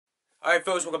Alright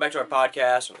folks, welcome back to our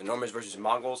podcast, the Normans versus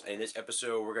Mongols, and in this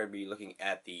episode we're going to be looking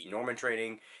at the Norman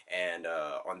training and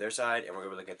on their side, and we're going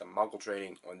to be looking at the Mongol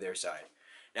training on their side.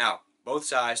 Now, both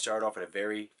sides started off at a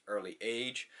very early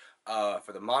age.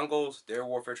 For the Mongols, their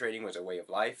warfare training was a way of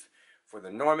life. For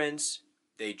the Normans,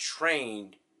 they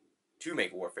trained to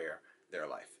make warfare their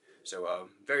life. So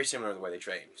very similar to the way they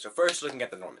train. So first, looking at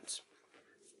the Normans.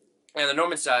 And the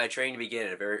Norman side training began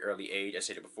at a very early age, as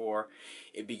stated before.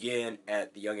 It began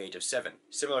at the young age of 7,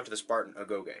 similar to the Spartan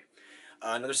agoge.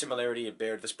 Another similarity it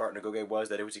bared to the Spartan agoge was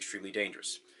that it was extremely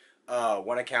dangerous.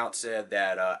 One account said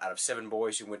that out of 7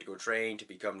 boys who went to go train to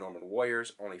become Norman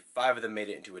warriors, only 5 of them made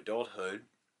it into adulthood,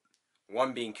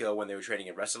 one being killed when they were training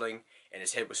in wrestling, and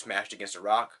his head was smashed against a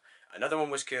rock. Another one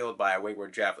was killed by a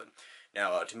wayward javelin.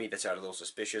 Now, to me, that sounded a little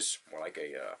suspicious, more like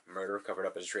a murder covered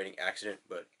up as a training accident,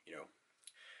 but,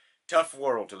 tough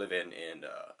world to live in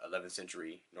 11th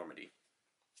century Normandy.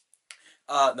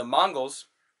 The Mongols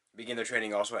began their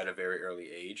training also at a very early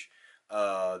age.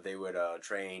 They would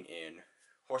train in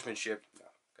horsemanship. No,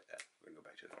 cut that. We're going to go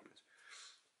back to the Normans.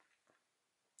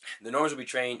 The Normans would be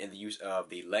trained in the use of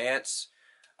the lance,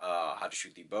 how to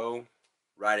shoot the bow,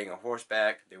 riding on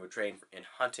horseback. They would train in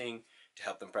hunting to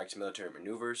help them practice military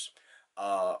maneuvers.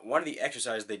 One of the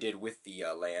exercises they did with the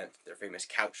lance, their famous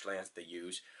couch lance they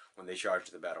use when they charged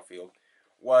to the battlefield,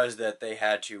 was that they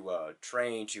had to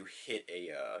train to hit a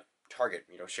target,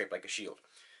 shaped like a shield.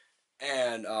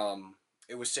 And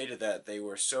it was stated that they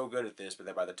were so good at this, but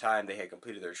that by the time they had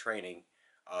completed their training,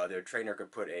 their trainer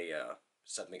could put a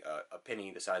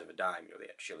penny the size of a dime. They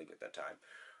had shilling at that time,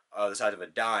 the size of a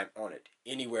dime on it,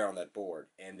 anywhere on that board,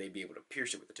 and they'd be able to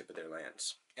pierce it with the tip of their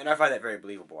lance. And I find that very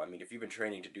believable. I mean, if you've been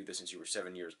training to do this since you were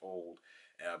 7 years old,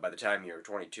 by the time you're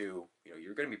 22,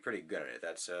 you're going to be pretty good at it.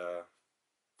 That's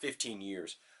 15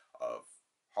 years of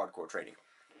hardcore training.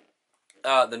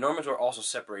 The Normans were also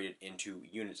separated into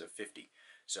units of 50.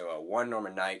 So one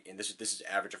Norman knight, and this is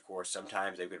average, of course.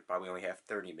 Sometimes they could probably only have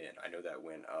 30 men. I know that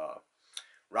when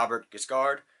Robert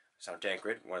Guiscard, son of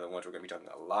Tancred, one of the ones we're going to be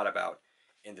talking a lot about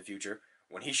in the future,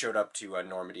 when he showed up to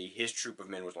Normandy, his troop of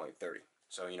men was only 30.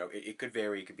 So, it could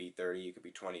vary. It could be 30, it could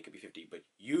be 20, it could be 50. But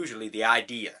usually the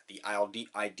ideal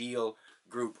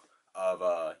group of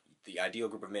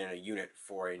men in a unit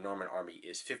for a Norman army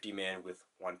is 50 men with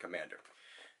one commander.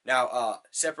 Now,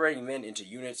 separating men into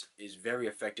units is very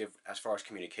effective as far as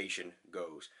communication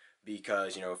goes.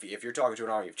 Because, if you're talking to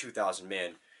an army of 2,000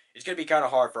 men, it's going to be kind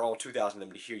of hard for all 2,000 of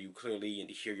them to hear you clearly and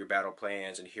to hear your battle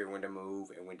plans and hear when to move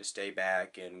and when to stay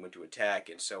back and when to attack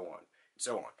and so on and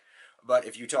so on. But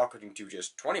if you're talking to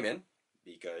just 20 men,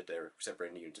 because they're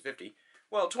separated into units of 50,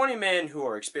 well, 20 men who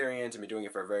are experienced and been doing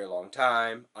it for a very long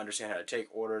time, understand how to take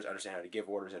orders, understand how to give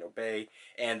orders and obey,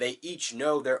 and they each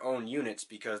know their own units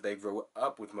because they grew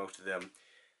up with most of them,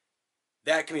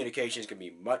 that communication is going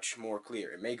to be much more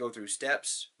clear. It may go through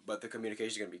steps, but the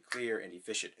communication is going to be clear and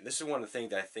efficient. And this is one of the things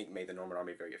that I think made the Norman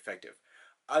army very effective.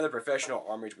 Other professional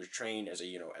armies were trained as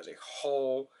a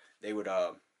whole. They would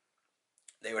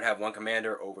have one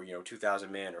commander over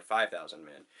 2,000 men or 5,000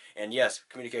 men. And yes,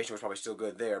 communication was probably still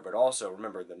good there, but also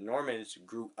remember the Normans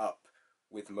grew up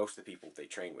with most of the people they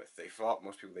trained with. They fought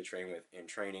most people they trained with in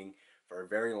training for a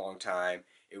very long time.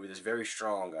 It was this very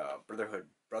strong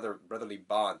brotherly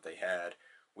bond they had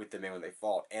with the men when they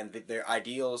fought, and their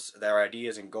ideas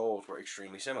and goals were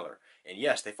extremely similar. And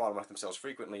yes, they fought amongst themselves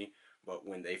frequently, but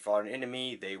when they fought an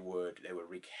enemy, they would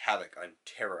wreak havoc and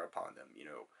terror upon them.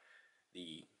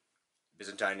 The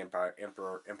Byzantine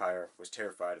Empire was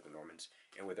terrified of the Normans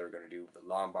and what they were going to do. The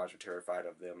Lombards were terrified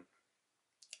of them.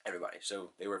 Everybody.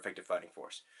 So they were an effective fighting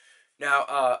force.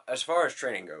 Now, as far as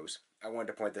training goes, I wanted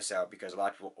to point this out because a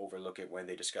lot of people overlook it when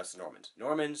they discuss the Normans.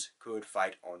 Normans could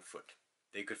fight on foot.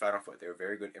 They could fight on foot. They were a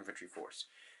very good infantry force.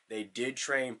 They did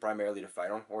train primarily to fight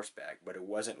on horseback, but it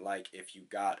wasn't like if you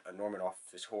got a Norman off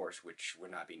his horse, which would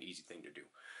not be an easy thing to do.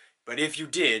 But if you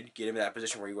did get him in that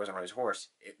position where he wasn't on his horse,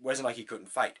 it wasn't like he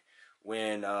couldn't fight.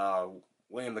 When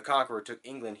William the Conqueror took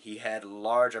England, he had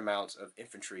large amounts of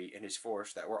infantry in his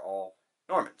force that were all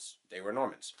Normans. They were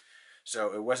Normans.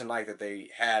 So it wasn't like that they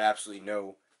had absolutely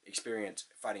no experience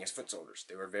fighting as foot soldiers.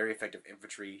 They were very effective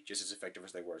infantry, just as effective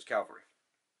as they were as cavalry.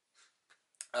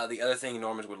 The other thing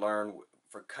Normans would learn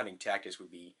for cunning tactics would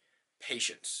be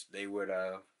patience. They would,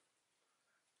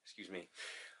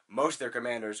 most of their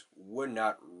commanders would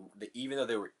not, even though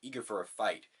they were eager for a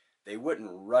fight, they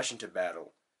wouldn't rush into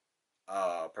battle,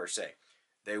 per se.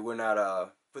 They would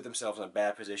not put themselves in a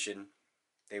bad position.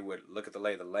 They would look at the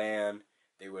lay of the land.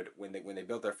 They would, when they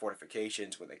built their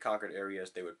fortifications, when they conquered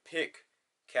areas, they would pick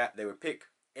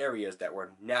areas that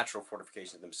were natural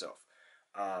fortifications themselves.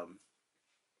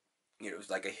 It was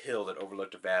like a hill that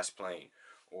overlooked a vast plain,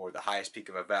 or the highest peak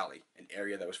of a valley, an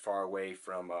area that was far away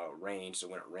from rain, so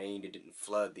when it rained, it didn't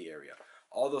flood the area.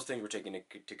 All those things were taken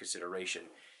into consideration,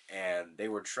 and they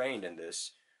were trained in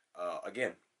this,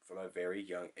 again, from a very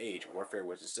young age. Warfare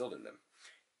was instilled in them.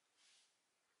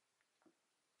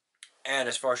 And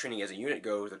as far as training as a unit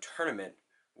goes, the tournament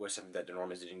was something that the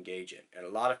Normans did engage in. And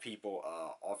a lot of people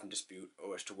often dispute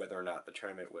as to whether or not the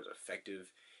tournament was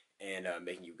effective in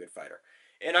making you a good fighter.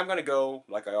 And I'm going to go,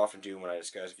 like I often do when I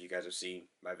discuss, if you guys have seen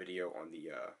my video on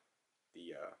the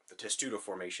testudo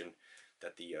formation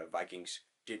that the Vikings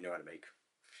didn't know how to make.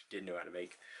 Didn't know how to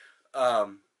make.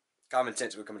 Um, Common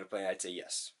sense would come into play, I'd say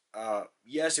yes.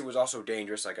 Yes, it was also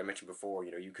dangerous, like I mentioned before.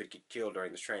 You could get killed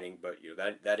during this training, but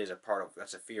that is a part of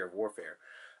that's a fear of warfare.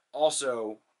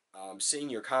 Also, seeing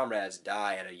your comrades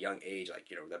die at a young age, like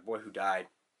that boy who died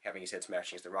having his head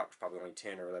smashed against the rock was probably only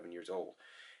 10 or 11 years old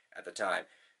at the time.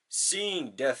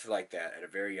 Seeing death like that at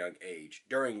a very young age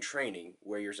during training,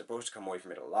 where you're supposed to come away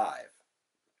from it alive,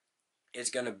 it's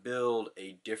going to build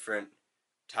a different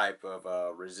type of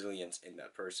resilience in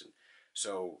that person.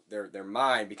 So their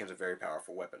mind becomes a very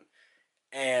powerful weapon.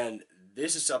 And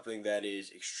this is something that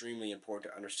is extremely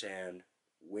important to understand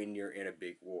when you're in a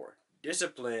big war.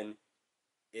 Discipline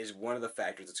is one of the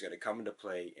factors that's going to come into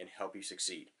play and help you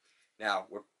succeed. Now,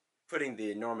 we're putting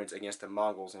the Normans against the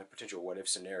Mongols in a potential what-if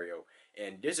scenario,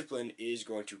 and discipline is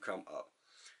going to come up.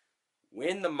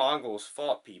 When the Mongols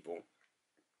fought people,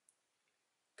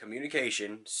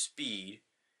 communication, speed,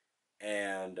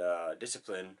 and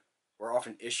discipline were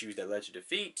often issues that led to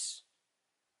defeats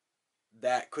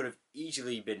that could have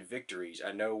easily been victories.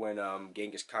 I know when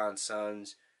Genghis Khan's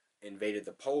sons invaded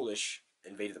the Poles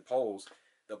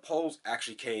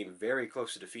actually came very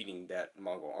close to defeating that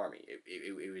Mongol army.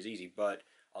 It was easy, but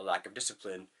a lack of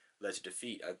discipline led to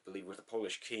defeat. I believe with the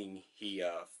Polish king, he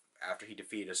after he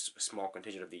defeated a small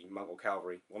contingent of the Mongol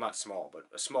cavalry, well, not small, but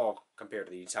a small compared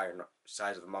to the entire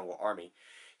size of the Mongol army,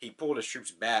 he pulled his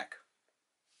troops back,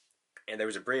 and there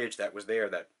was a bridge that was there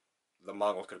that the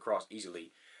Mongols could cross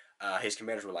easily. His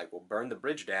commanders were like, well, burn the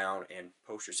bridge down and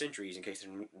post your sentries in case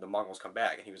the Mongols come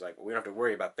back. And he was like, well, we don't have to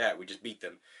worry about that. We just beat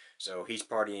them. So he's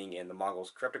partying, and the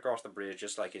Mongols crept across the bridge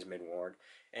just like his men warned,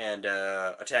 and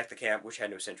attacked the camp, which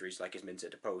had no sentries, like his men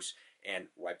said to post, and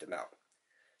wiped them out.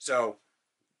 So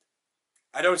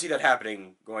I don't see that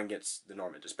happening going against the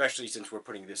Normans, especially since we're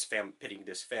pitting this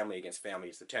family against family.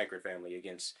 It's the Tancred family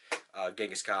against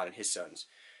Genghis Khan and his sons.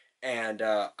 And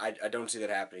I don't see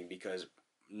that happening because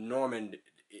Norman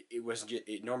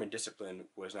Norman discipline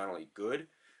was not only good,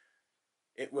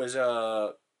 it was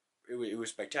it was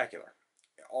spectacular.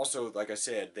 Also, like I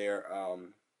said, it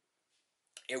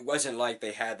wasn't like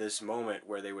they had this moment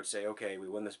where they would say, okay, we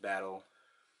won this battle,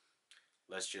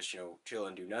 let's just chill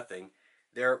and do nothing.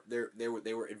 They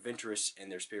were adventurous in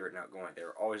their spirit, not going. They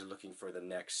were always looking for the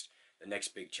next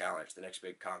big challenge, the next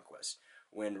big conquest.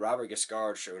 When Robert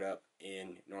Guiscard showed up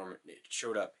in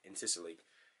Sicily,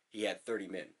 he had 30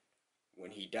 men.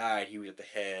 When he died, he was at the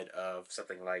head of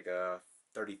something like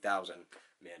 30,000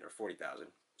 men or 40,000.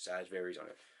 Size varies on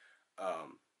it.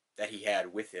 That he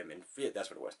had with him, and that's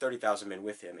what it was. 30,000 men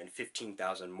with him, and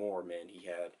 15,000 more men he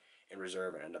had in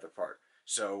reserve in another part.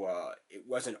 So it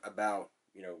wasn't about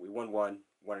we won one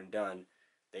and done.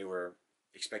 They were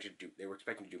expected to do. They were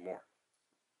expecting to do more.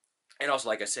 And also,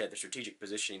 like I said, the strategic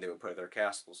positioning they would put at their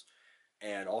castles.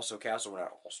 And also, castles were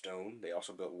not all stone. They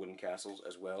also built wooden castles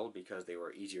as well because they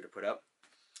were easier to put up.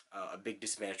 A big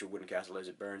disadvantage to a wooden castle is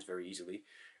it burns very easily.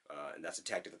 And that's a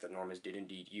tactic that the Normans did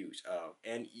indeed use.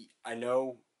 And I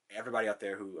know everybody out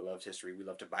there who loves history, we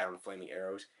love to bite on flaming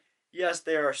arrows. Yes,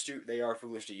 they are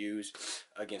foolish to use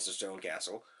against a stone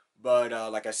castle. But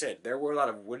like I said, there were a lot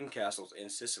of wooden castles in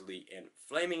Sicily, and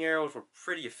flaming arrows were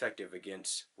pretty effective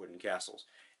against wooden castles.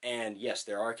 And yes,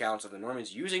 there are accounts of the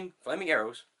Normans using flaming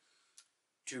arrows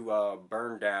to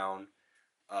burn down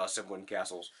some wooden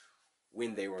castles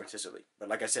when they were in Sicily. But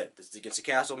like I said, this is against a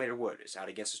castle made of wood. It's not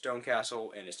against a stone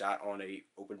castle, and it's not on a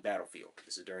open battlefield.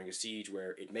 This is during a siege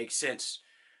where it makes sense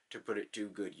to put it to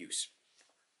good use.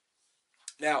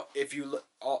 Now, if you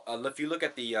look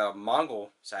at the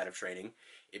Mongol side of training,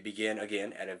 it began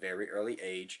again at a very early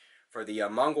age. For the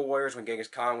Mongol warriors, when Genghis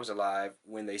Khan was alive,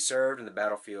 when they served in the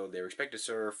battlefield, they were expected to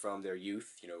serve from their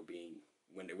youth, being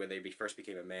when they first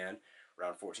became a man,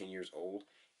 around 14 years old,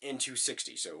 into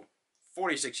 60. So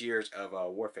 46 years of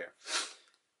warfare.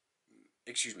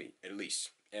 Excuse me, at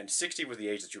least. And 60 was the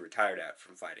age that you retired at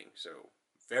from fighting. So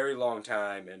very long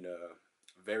time and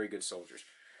very good soldiers.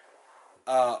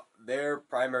 Their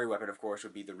primary weapon, of course,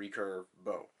 would be the recurve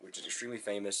bow, which is extremely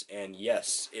famous. And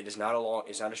yes, it is not a long,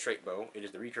 it's not a straight bow. It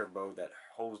is the recurve bow that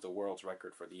holds the world's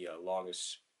record for the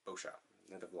longest bow shot,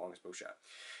 the longest bow shot.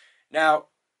 Now,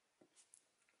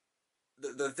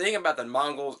 the thing about the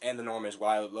Mongols and the Normans,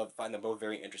 why I find them both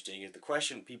very interesting, is the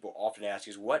question people often ask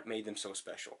is what made them so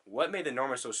special? What made the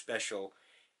Normans so special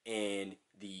in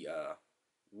the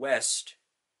West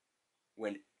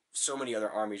when so many other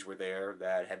armies were there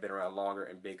that had been around longer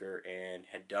and bigger and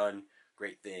had done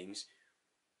great things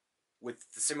with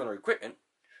similar equipment?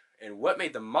 And what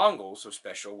made the Mongols so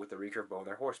special with the recurve bow on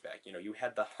their horseback? You know, you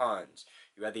had the Huns,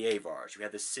 you had the Avars, you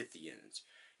had the Scythians,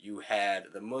 you had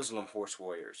the Muslim horse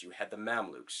warriors, you had the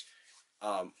Mamluks.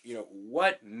 You know,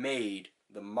 what made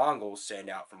the Mongols stand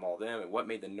out from all them, and what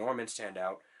made the Normans stand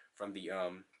out from the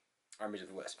armies of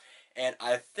the West? And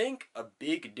I think a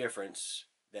big difference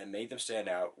that made them stand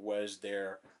out was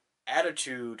their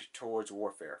attitude towards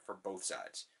warfare for both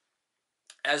sides.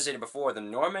 As I stated before, the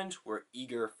Normans were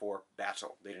eager for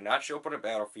battle. They did not show up on a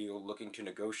battlefield looking to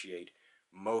negotiate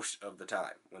most of the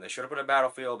time. When they showed up on a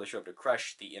battlefield, they showed up to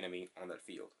crush the enemy on that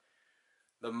field.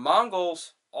 The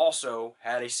Mongols also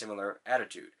had a similar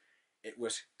attitude. It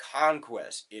was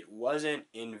conquest. It wasn't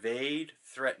invade,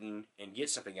 threaten, and get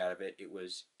something out of it. It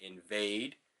was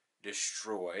invade,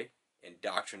 destroy,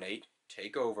 indoctrinate,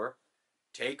 take over,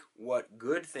 take what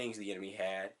good things the enemy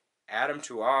had, add them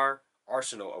to our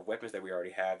arsenal of weapons that we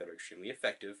already have that are extremely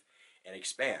effective, and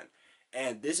expand.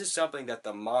 And this is something that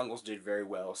the Mongols did very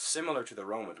well, similar to the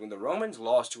Romans. When the Romans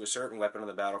lost to a certain weapon on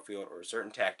the battlefield or a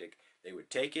certain tactic, they would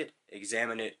take it,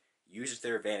 examine it, use it to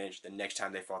their advantage the next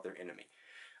time they fought their enemy.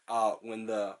 When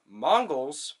the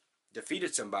Mongols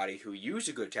defeated somebody who used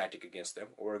a good tactic against them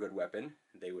or a good weapon,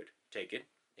 they would take it,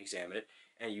 examine it,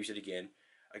 and use it again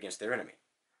against their enemy.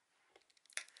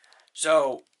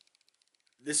 So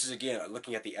this is again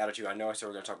looking at the attitude. I know I said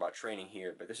we're going to talk about training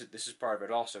here, but this is part of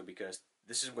it also because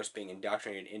this is what's being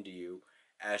indoctrinated into you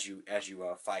as you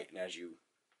fight and as you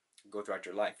go throughout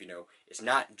your life. You know, it's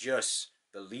not just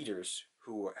the leaders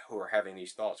who are having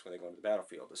these thoughts when they go into the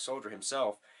battlefield. The soldier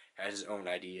himself has his own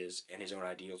ideas and his own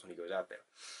ideals when he goes out there.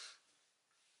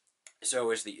 So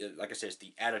it's the like I said, it's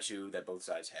the attitude that both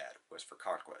sides had was for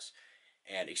conquest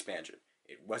and expansion.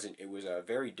 It wasn't. It was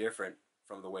very different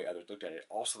from the way others looked at it.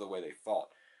 Also, the way they fought,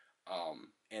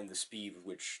 and the speed with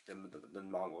which the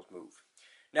Mongols moved.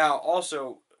 Now,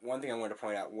 also one thing I wanted to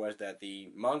point out was that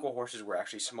the Mongol horses were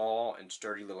actually small and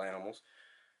sturdy little animals.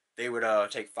 They would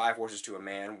take 5 horses to a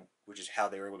man, which is how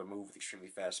they were able to move with extremely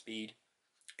fast speed.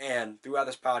 And throughout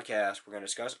this podcast, we're going to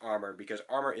discuss armor because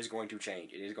armor is going to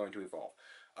change. It is going to evolve.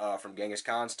 From Genghis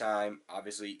Khan's time,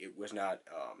 obviously, it was not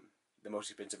the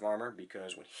most expensive armor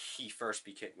because when he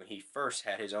first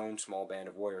had his own small band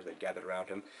of warriors that gathered around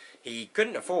him, he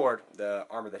couldn't afford the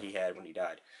armor that he had when he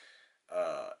died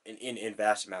in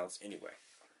vast amounts anyway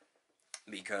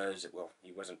because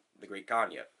he wasn't the great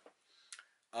Khan yet.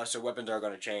 So weapons are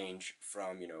going to change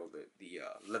from the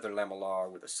leather lamellar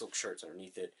with the silk shirts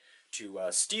underneath it to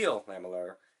steel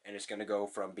lamellar, and it's going to go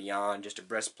from beyond just a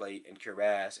breastplate and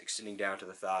cuirass extending down to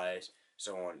the thighs,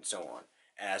 so on and so on,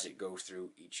 as it goes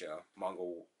through each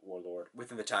Mongol warlord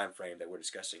within the time frame that we're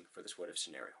discussing for this what-if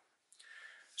scenario.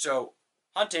 So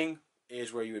hunting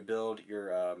is where you would build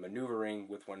your maneuvering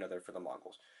with one another for the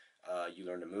Mongols. You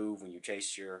learn to move when you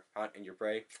chase your hunt and your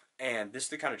prey, and this is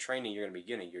the kind of training you're going to be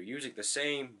getting. You're using the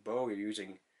same bow you're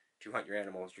using to hunt your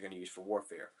animals you're going to use for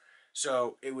warfare.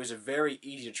 So it was a very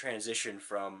easy transition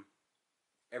from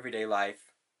everyday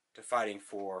life to fighting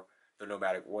for the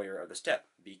nomadic warrior of the steppe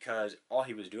because all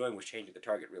he was doing was changing the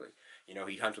target, really.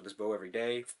 He'd hunt with his bow every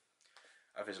day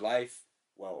of his life.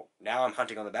 Well, now I'm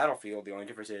hunting on the battlefield. The only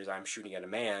difference is I'm shooting at a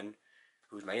man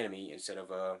who's my enemy instead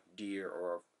of a deer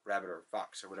or a rabbit or a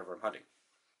fox or whatever I'm hunting.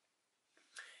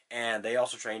 And they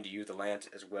also trained to use the lance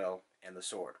as well and the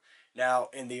sword. Now,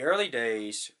 in the early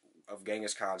days of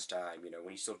Genghis Khan's time,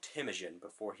 when he's still Temujin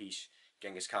before he's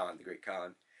Genghis Khan, the great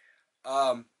Khan,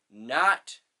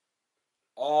 not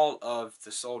all of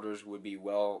the soldiers would be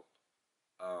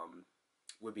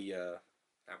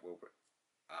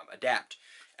adapt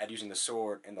at using the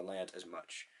sword and the lance as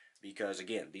much because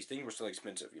again these things were still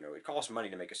expensive. It costs money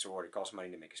to make a sword, it costs money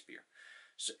to make a spear.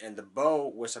 So, and the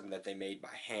bow was something that they made by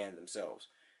hand themselves,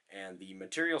 and the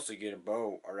materials to get a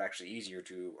bow are actually easier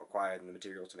to acquire than the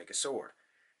materials to make a sword,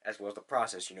 as well as the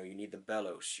process. You need the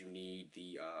bellows, you need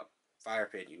the fire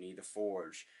pit, you need the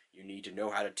forge, you need to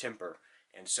know how to temper,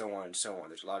 and so on and so on.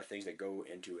 There's a lot of things that go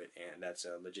into it, and that's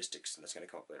logistics, and that's going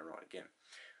to come up later on again.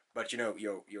 But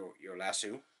your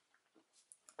lasso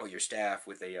or your staff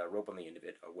with a rope on the end of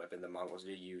it, a weapon the Mongols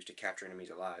did use to capture enemies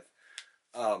alive.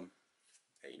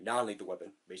 a non-lethal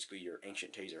weapon, basically your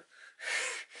ancient taser.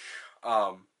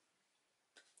 um,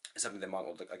 something that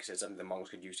Mongols, like I said, something that Mongols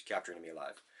could use to capture an enemy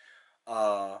alive.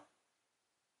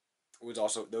 Was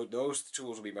also those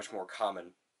tools will be much more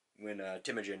common when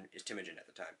Temujin is Temujin at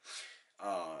the time.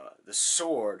 The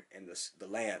sword and the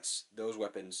lance, those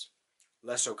weapons,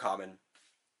 less so common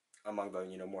among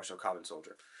the more so common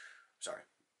soldier. Sorry,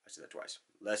 I said that twice.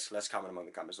 Less common among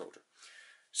the common soldier.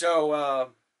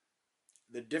 So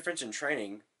the difference in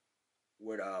training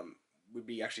would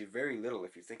be actually very little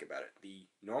if you think about it. The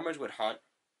Normans would hunt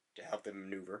to help them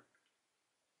maneuver.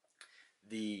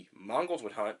 The Mongols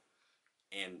would hunt,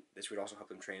 and this would also help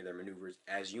them train their maneuvers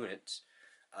as units.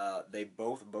 They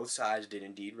both sides did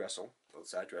indeed wrestle. Both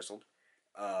sides wrestled.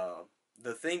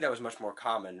 The thing that was much more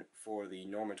common for the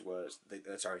Normans was,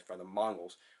 for the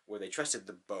Mongols, where they trusted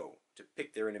the bow to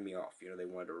pick their enemy off. They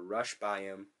wanted to rush by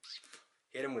him,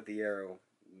 hit him with the arrow,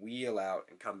 wheel out,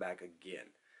 and come back again.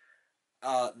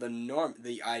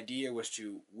 The idea was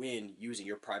to win using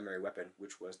your primary weapon,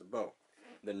 which was the bow.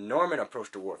 The Norman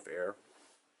approach to warfare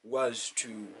was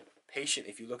to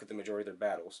if you look at the majority of their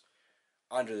battles,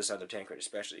 under the Sons of Tancred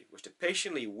especially, was to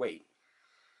patiently wait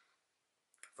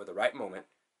for the right moment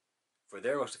for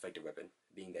their most effective weapon,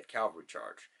 being that cavalry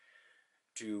charge,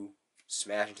 to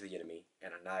smash into the enemy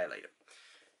and annihilate him.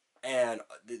 And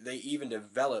they even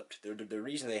developed, the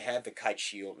reason they had the kite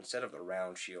shield instead of the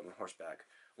round shield on horseback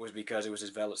was because it was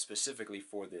developed specifically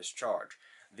for this charge.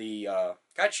 The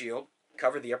kite shield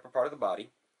covered the upper part of the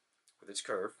body with its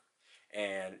curve,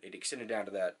 and it extended down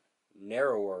to that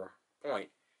narrower point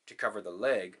to cover the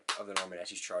leg of the Norman as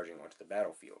he's charging onto the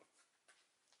battlefield.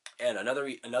 And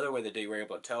another way that they were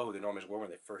able to tell who the Normans were when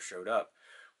they first showed up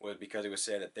was because it was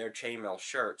said that their chainmail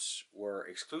shirts were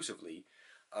exclusively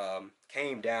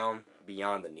came down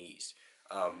beyond the knees.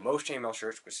 Most chainmail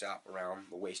shirts would stop around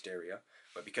the waist area,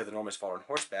 but because the Normans fought on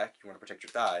horseback, you want to protect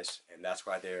your thighs, and that's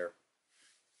why their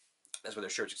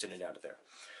shirts extended down to there.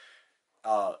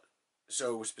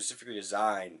 So it was specifically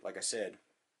designed, like I said,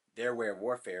 their way of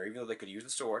warfare, even though they could use the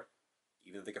sword,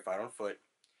 even though they could fight on foot,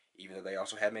 even though they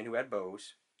also had men who had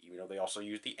bows, even though they also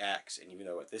used the axe, and even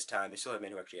though at this time they still had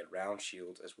men who actually had round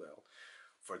shields as well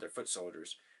for their foot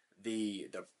soldiers, the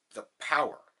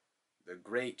power, the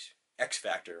great X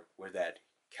factor was that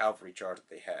cavalry charge that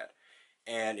they had.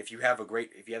 And if you have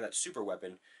that super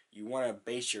weapon, you want to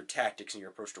base your tactics and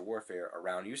your approach to warfare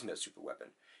around using that super weapon.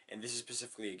 And this is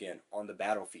specifically, again, on the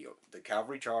battlefield. The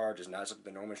cavalry charge is not something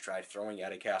the Normans tried throwing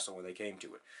at a castle when they came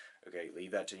to it. Okay,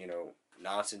 leave that to,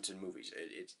 nonsense in movies.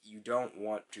 You don't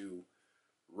want to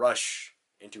rush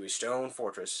into a stone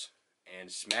fortress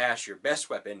and smash your best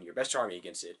weapon, your best army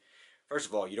against it. First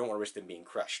of all, you don't want to risk them being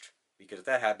crushed. Because if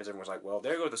that happens, everyone's like, well,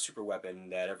 there goes the super weapon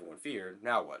that everyone feared.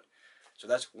 Now what? So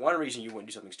that's one reason you wouldn't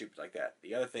do something stupid like that.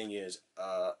 The other thing is,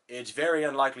 it's very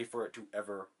unlikely for it to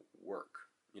ever work.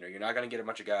 You're not going to get a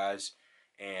bunch of guys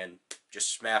and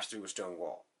just smash through a stone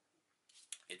wall.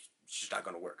 It's just not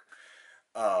going to work.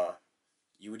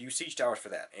 You would use siege towers for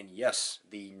that. And yes,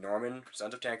 the Norman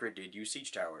Sons of Tancred did use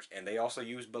siege towers, and they also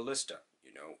used ballista.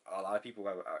 A lot of people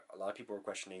were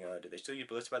questioning, did they still use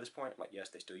ballista by this point? I'm like, yes,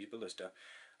 they still use ballista.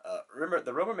 Remember,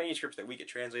 the Roman manuscripts that we get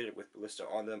translated with ballista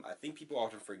on them, I think people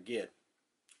often forget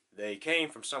they came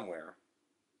from somewhere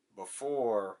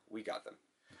before we got them.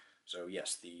 So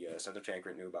yes, the Sons of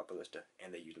Tancred knew about ballista,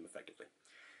 and they used them effectively.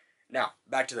 Now,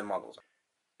 back to the Mongols.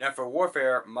 Now, for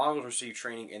warfare, Mongols received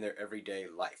training in their everyday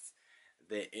life.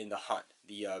 In the hunt.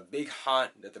 The big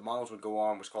hunt that the Mongols would go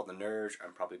on was called the Nerj.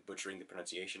 I'm probably butchering the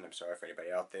pronunciation. I'm sorry for anybody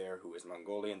out there who is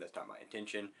Mongolian. That's not my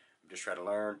intention. I'm just trying to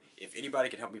learn. If anybody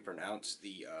can help me pronounce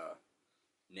the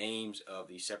names of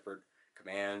the separate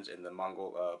commands in the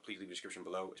Mongol, please leave a description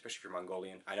below, especially if you're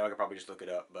Mongolian. I know I could probably just look it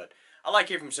up, but I like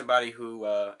hearing from somebody who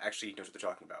actually knows what they're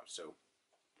talking about. So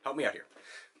help me out here.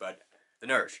 But the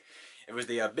Nerj. It was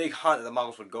the big hunt that the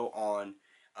Mongols would go on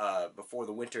before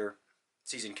the winter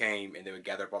season came, and they would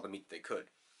gather up all the meat that they could.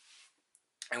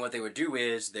 And what they would do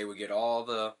is they would get all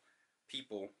the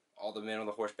people, all the men on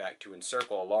the horseback, to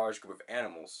encircle a large group of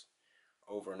animals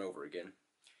over and over again,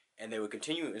 and they would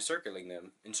continue encircling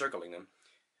them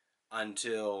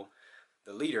until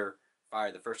the leader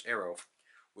fired the first arrow,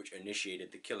 which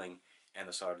initiated the killing and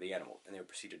the slaughter of the animal, and they would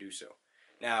proceed to do so.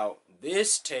 Now,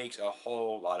 this takes a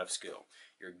whole lot of skill.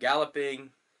 You're galloping.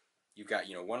 You've got,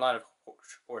 one line of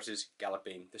horses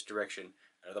galloping this direction,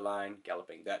 another line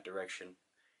galloping that direction,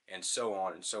 and so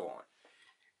on and so on.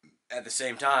 At the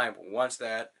same time, once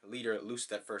that leader loosed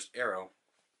that first arrow,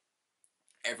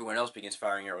 everyone else begins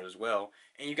firing arrows as well,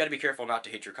 and you've got to be careful not to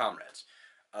hit your comrades.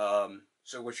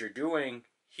 So what you're doing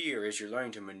here is you're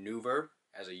learning to maneuver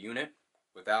as a unit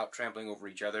without trampling over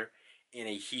each other, in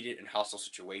a heated and hostile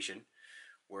situation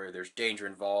where there's danger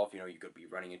involved. You could be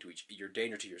running into you're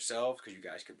danger to yourselves because you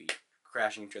guys could be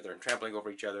crashing each other and trampling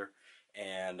over each other,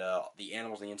 and the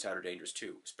animals on the inside are dangerous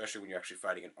too, especially when you're actually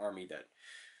fighting an army that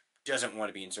doesn't want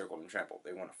to be encircled and trampled.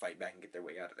 They want to fight back and get their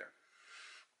way out of there.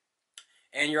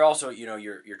 And you're also,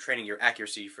 you're training your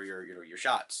accuracy for your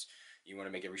shots. You want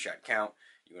to make every shot count.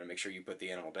 You want to make sure you put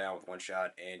the animal down with one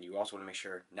shot, and you also want to make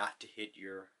sure not to hit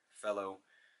your fellow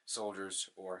soldiers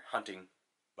or hunting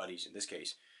buddies, in this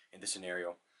case, in this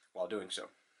scenario, while doing so.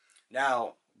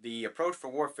 Now, the approach for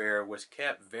warfare was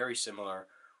kept very similar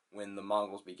when the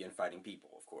Mongols began fighting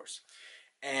people, of course.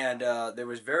 And there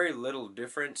was very little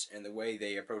difference in the way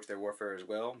they approached their warfare as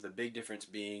well. The big difference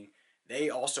being they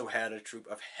also had a troop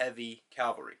of heavy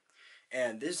cavalry.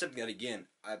 And this is something that, again,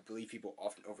 I believe people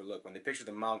often overlook. When they picture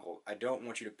the Mongol, I don't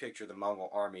want you to picture the Mongol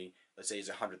army, let's say, as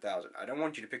 100,000. I don't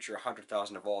want you to picture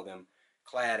 100,000 of all of them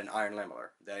clad in iron lamellar.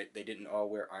 They didn't all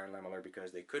wear iron lamellar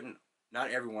because they couldn't,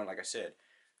 not everyone, like I said,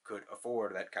 could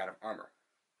afford that kind of armor.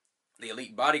 The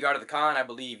elite bodyguard of the Khan, I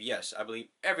believe, yes, I believe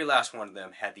every last one of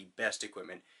them had the best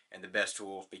equipment and the best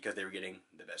tools because they were getting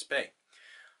the best pay.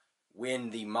 When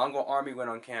the Mongol army went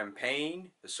on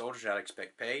campaign, the soldiers did not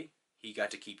expect pay. He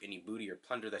got to keep any booty or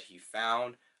plunder that he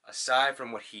found, aside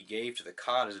from what he gave to the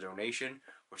Khan as a donation,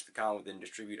 which the Khan would then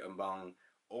distribute among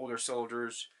older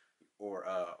soldiers or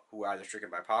who were either stricken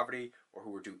by poverty or who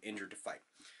were too injured to fight.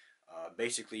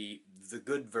 Basically, the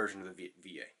good version of the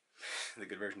VA. The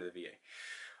good version of the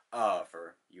VA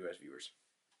for U.S. viewers.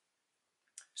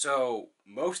 So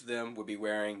most of them would be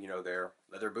wearing, their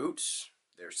leather boots,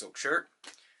 their silk shirt,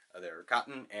 their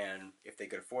cotton, and if they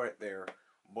could afford it, their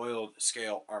boiled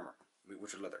scale armor,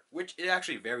 which was leather, which is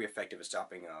actually very effective at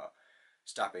stopping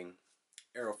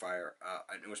arrow fire.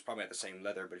 It was probably not the same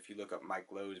leather, but if you look up Mike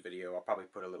Lowe's video, I'll probably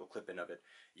put a little clip in of it.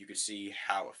 You could see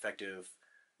how effective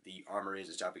the armor is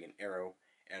at stopping an arrow,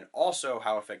 and also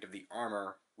how effective the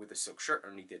armor with the silk shirt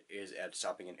underneath it is at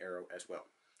stopping an arrow as well.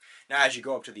 Now, as you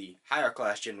go up to the higher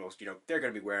class generals, they're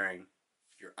going to be wearing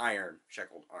your iron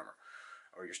shackled armor,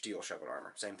 or your steel shackled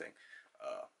armor, same thing.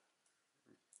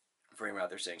 For anyone out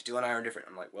there saying steel and iron are different,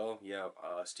 I'm like, well, yeah,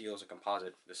 steel is a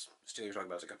composite. This steel you're talking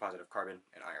about is a composite of carbon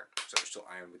and iron, so there's still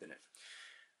iron within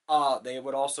it. They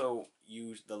would also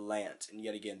use the lance, and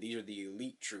yet again, these are the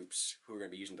elite troops who are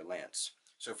going to be using the lance.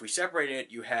 So if we separate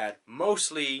it, you had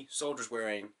mostly soldiers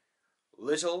wearing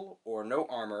little or no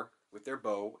armor with their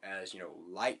bow as,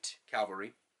 light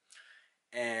cavalry,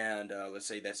 and let's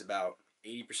say that's about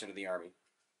 80% of the army.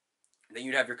 Then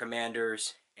you'd have your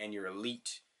commanders and your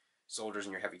elite soldiers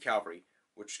and your heavy cavalry,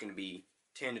 which is going to be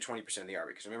 10 to 20% of the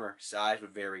army. Because remember, size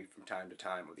would vary from time to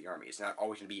time of the army. It's not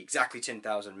always going to be exactly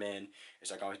 10,000 men.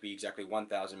 It's not always be exactly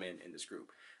 1,000 men in this group.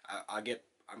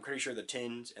 I'm pretty sure the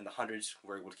tens and the hundreds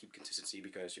were able to keep consistency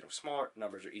because, smaller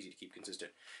numbers are easy to keep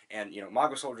consistent. And,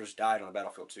 Mongol soldiers died on the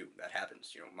battlefield too. That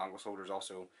happens. Mongol soldiers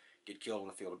also get killed on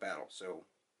the field of battle. So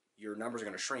your numbers are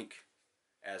going to shrink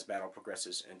as battle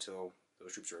progresses until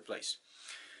those troops are replaced.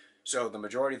 So the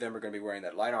majority of them are going to be wearing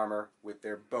that light armor with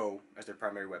their bow as their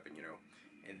primary weapon,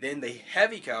 And then the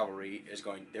heavy cavalry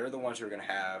they're the ones who are going to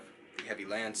have the heavy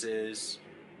lances,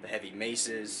 the heavy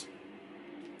maces,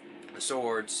 the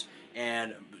swords,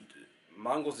 and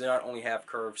Mongols did not only have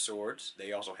curved swords,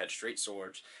 they also had straight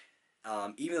swords.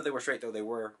 Even though they were straight, though, they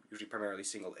were usually primarily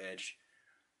single edge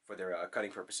for their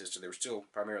cutting purposes, so they were still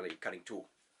primarily a cutting tool.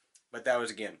 But that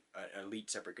was, again, an elite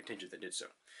separate contingent that did so.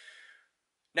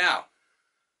 Now,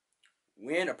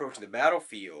 when approaching the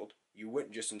battlefield, you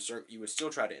wouldn't just you would still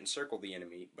try to encircle the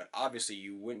enemy, but obviously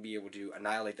you wouldn't be able to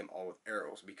annihilate them all with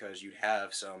arrows because you'd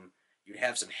have some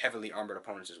heavily armored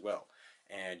opponents as well,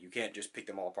 and you can't just pick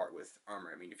them all apart with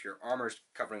armor. I mean, if your armor's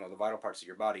covering all the vital parts of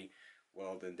your body,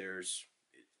 well, then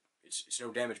it's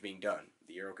no damage being done.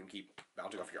 The arrow can keep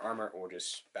bouncing off your armor, or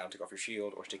just bouncing off your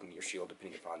shield, or sticking to your shield,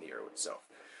 depending upon the arrow itself.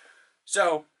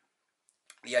 So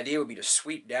the idea would be to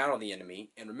sweep down on the enemy,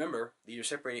 and remember, these are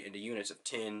separated into units of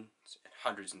tens,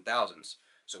 hundreds, and thousands.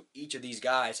 So each of these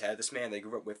guys had this man they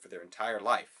grew up with for their entire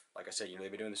life. Like I said,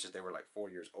 they've been doing this since they were like 4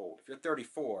 years old. If you're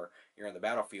 34, you're on the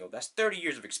battlefield, that's 30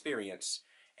 years of experience,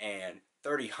 and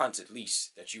 30 hunts at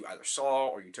least that you either saw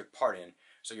or you took part in.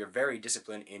 So you're very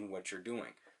disciplined in what you're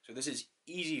doing. So this is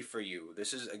easy for you.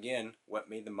 This is, again, what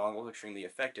made the Mongols extremely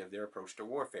effective, their approach to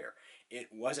warfare. It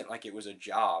wasn't like it was a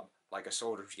job, like a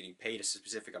soldier who's getting paid a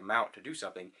specific amount to do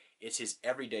something. It's his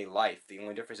everyday life. The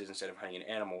only difference is instead of hunting an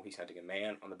animal, he's hunting a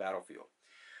man on the battlefield.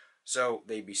 So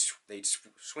they'd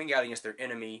swing out against their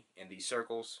enemy in these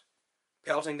circles,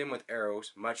 pelting them with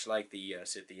arrows, much like the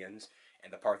Scythians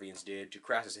and the Parthians did to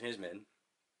Crassus and his men.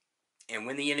 And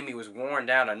when the enemy was worn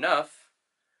down enough,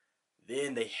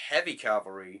 then the heavy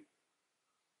cavalry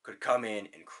could come in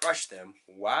and crush them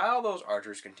while those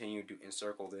archers continued to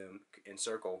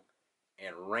encircle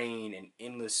and rain an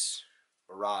endless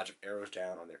barrage of arrows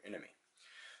down on their enemy.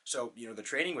 So, the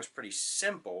training was pretty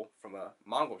simple from a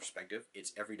Mongol perspective.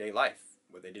 It's everyday life.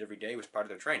 What they did every day was part of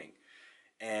their training.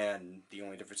 And the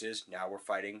only difference is now we're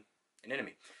fighting an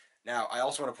enemy. Now, I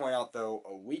also want to point out, though,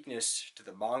 a weakness to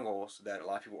the Mongols that a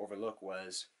lot of people overlook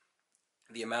was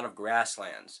the amount of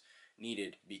grasslands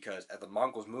needed, because as the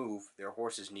Mongols move, their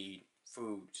horses need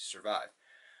food to survive.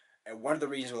 And one of the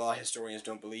reasons a lot of historians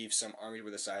don't believe some armies were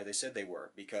the size they said they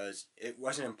were, because it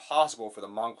wasn't impossible for the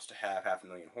Mongols to have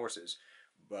 500,000 horses,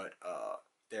 but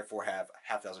therefore have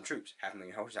 500,000 troops.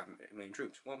 500,000 horses, 500,000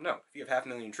 troops. Well, no. If you have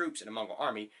 500,000 troops in a Mongol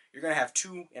army, you're going to have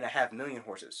 2.5 million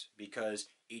horses, because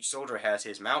each soldier has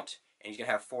his mount, and he's going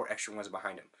to have 4 extra ones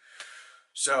behind him.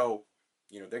 So,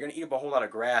 they're going to eat up a whole lot of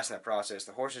grass in that process.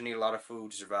 The horses need a lot of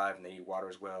food to survive, and they need water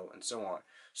as well, and so on.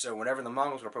 So whenever the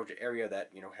Mongols would approach an area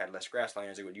that had less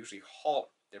grasslands, they would usually halt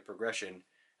their progression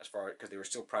because they were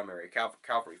still primary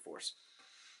cavalry force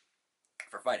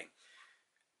for fighting.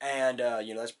 And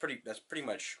that's pretty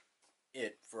much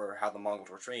it for how the Mongols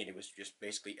were trained. It was just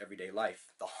basically everyday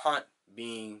life. The hunt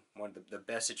being one of the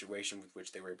best situations with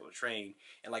which they were able to train.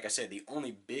 And like I said, the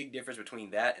only big difference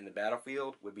between that and the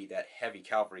battlefield would be that heavy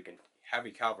cavalry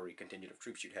contingent of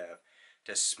troops you'd have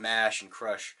to smash and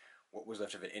crush what was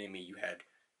left of an enemy you had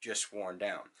just sworn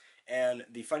down. And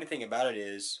the funny thing about it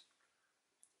is,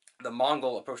 the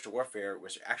Mongol approach to warfare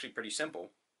was actually pretty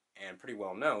simple and pretty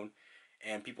well known.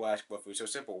 And people ask, well, if it was so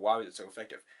simple, why was it so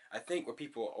effective? I think what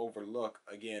people overlook,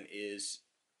 again, is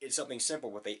it's something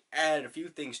simple, but they added a few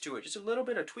things to it, just a little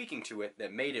bit of tweaking to it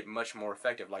that made it much more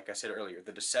effective. Like I said earlier,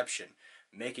 the deception,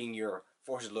 making your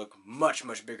forces look much,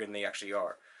 much bigger than they actually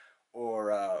are,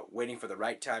 or waiting for the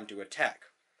right time to attack.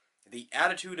 The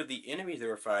attitude of the enemies they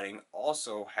were fighting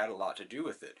also had a lot to do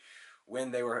with it.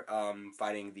 When they were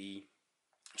fighting the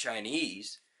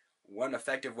Chinese, one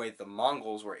effective way the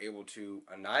Mongols were able to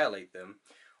annihilate them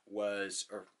or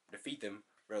defeat them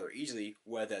rather easily,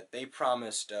 was that they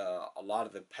promised a lot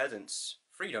of the peasants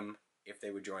freedom if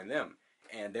they would join them.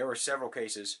 And there were several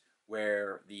cases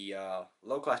where the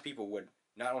low-class people would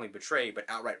not only betray but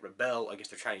outright rebel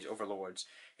against their Chinese overlords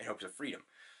in hopes of freedom.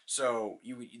 So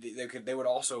they would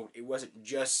also, it wasn't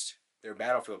just their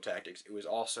battlefield tactics, it was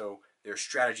also their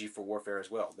strategy for warfare as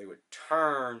well. They would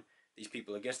turn these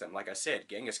people against them. Like I said,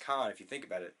 Genghis Khan, if you think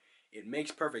about it, it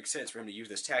makes perfect sense for him to use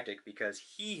this tactic because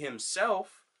he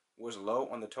himself was low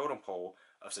on the totem pole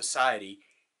of society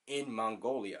in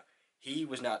Mongolia. He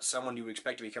was not someone you would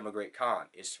expect to become a great Khan.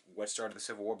 It's what started the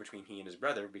civil war between he and his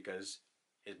brother, because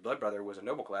his blood brother was a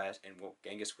noble class, and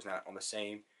Genghis was not on the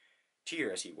same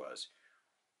tier as he was.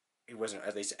 He wasn't,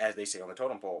 as they say on the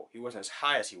totem pole, he wasn't as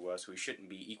high as he was, so he shouldn't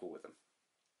be equal with him.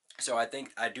 So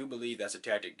I do believe that's a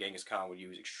tactic Genghis Khan would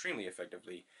use extremely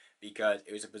effectively, because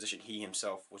it was a position he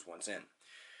himself was once in.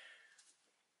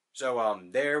 So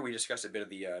there we discussed a bit of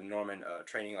the Norman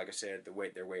training. Like I said,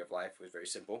 their way of life was very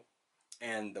simple,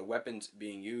 and the weapons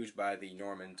being used by the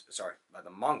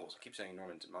Mongols. I keep saying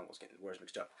Normans and Mongols, getting the words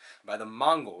mixed up. By the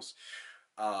Mongols,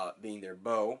 being their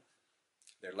bow,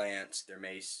 their lance, their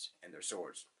mace, and their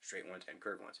swords, straight ones and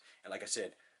curved ones. And like I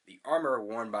said, the armor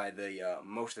worn by the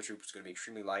most of the troops is going to be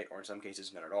extremely light, or in some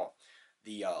cases none at all.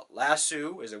 The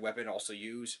lasso is a weapon also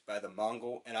used by the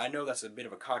Mongol, and I know that's a bit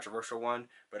of a controversial one,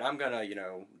 but I'm going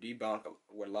to, debunk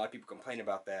what a lot of people complain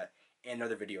about that in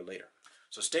another video later.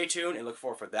 So stay tuned and look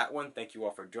forward for that one. Thank you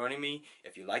all for joining me.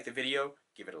 If you like the video,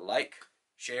 give it a like,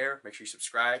 share, make sure you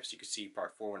subscribe so you can see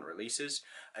part 4 when it releases.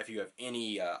 If you have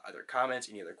any other comments,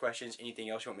 any other questions, anything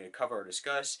else you want me to cover or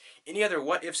discuss, any other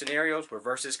what-if scenarios where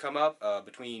verses come up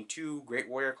between 2 great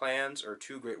warrior clans or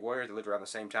 2 great warriors that lived around the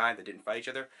same time that didn't fight each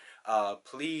other,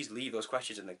 please leave those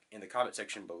questions in the comment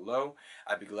section below.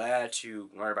 I'd be glad to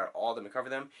learn about all of them and cover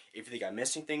them. If you think I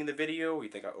missed anything in the video, you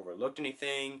think I overlooked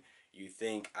anything, you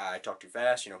think I talked too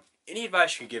fast, any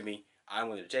advice you can give me, I'm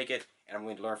willing to take it, and I'm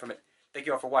willing to learn from it. Thank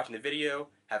you all for watching the video.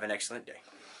 Have an excellent day.